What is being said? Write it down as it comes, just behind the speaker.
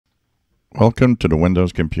Welcome to the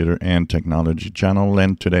Windows Computer and Technology channel,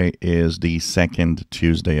 and today is the second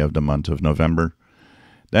Tuesday of the month of November.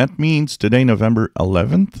 That means today, November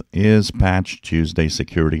 11th, is Patch Tuesday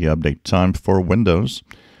security update time for Windows.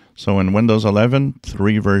 So in Windows 11,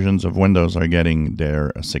 3 versions of Windows are getting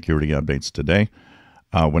their security updates today.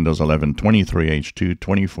 Windows 11 23H2,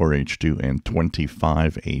 24H2, and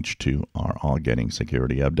 25H2 are all getting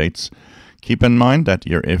security updates. Keep in mind that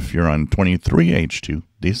if you're on 23H2,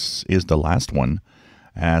 this is the last one,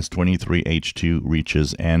 as 23H2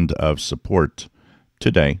 reaches end of support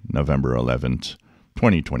today, November 11th,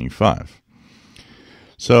 2025.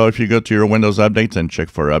 So if you go to your Windows updates and check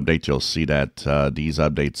for updates, you'll see that these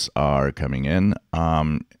updates are coming in.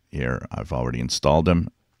 Here, I've already installed them.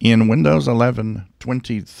 In Windows 11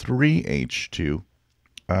 23H2,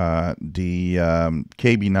 the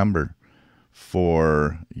KB number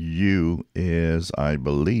for you is, I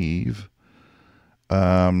believe,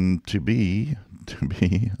 to be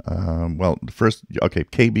first, okay,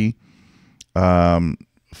 KB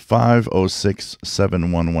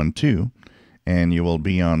 5067112, and you will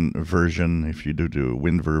be on version, if you do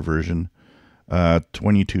WinVer version,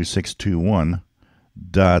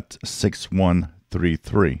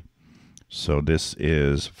 22621.6133. So this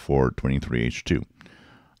is for 23H2.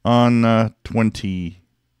 On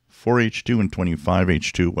 24H2 and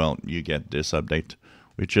 25H2, well, you get this update,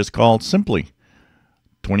 which is called simply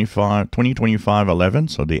 2025-11.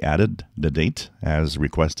 So they added the date as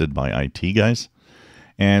requested by IT guys,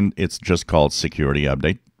 and it's just called Security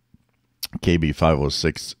Update, KB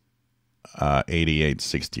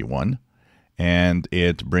 5068861, and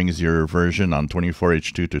it brings your version on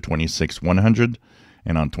 24H2 to 26100,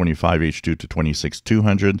 and on 25H2 to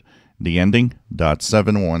 26200, the ending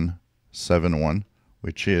 .7171,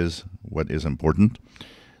 which is what is important.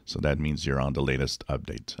 So that means you're on the latest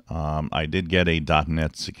update. I did get a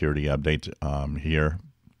 .NET security update here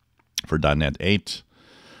for .NET 8.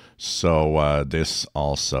 So this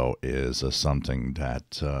also is something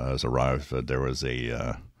that has arrived. There was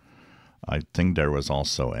I think there was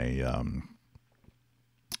also a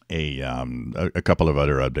couple of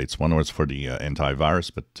other updates. One was for the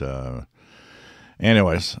antivirus, but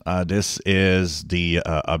anyways, this is the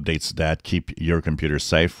updates that keep your computer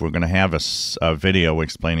safe. We're going to have a video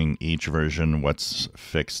explaining each version, what's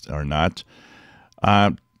fixed or not.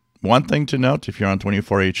 One thing to note, if you're on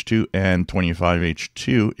 24H2 and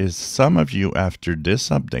 25H2, is some of you, after this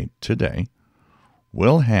update today,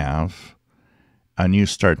 will have a new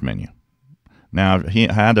start menu. Now, he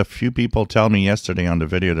had a few people tell me yesterday on the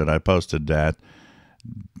video that I posted that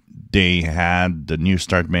they had the new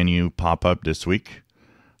start menu pop up this week.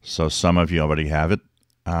 So some of you already have it.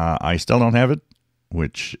 I still don't have it,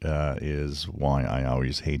 which is why I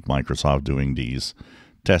always hate Microsoft doing these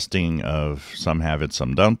testing of some have it,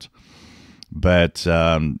 some don't. But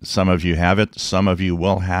some of you have it. Some of you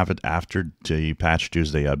will have it after the Patch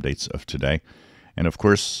Tuesday updates of today. And of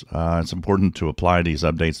course, it's important to apply these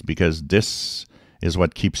updates because this is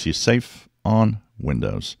what keeps you safe on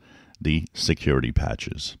Windows, the security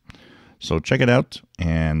patches. So check it out.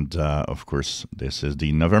 And of course, this is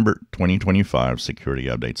the November 2025 security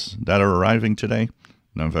updates that are arriving today,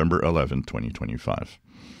 November 11, 2025.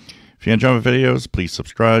 If you enjoy my videos, please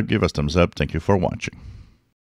subscribe, give us thumbs up. Thank you for watching.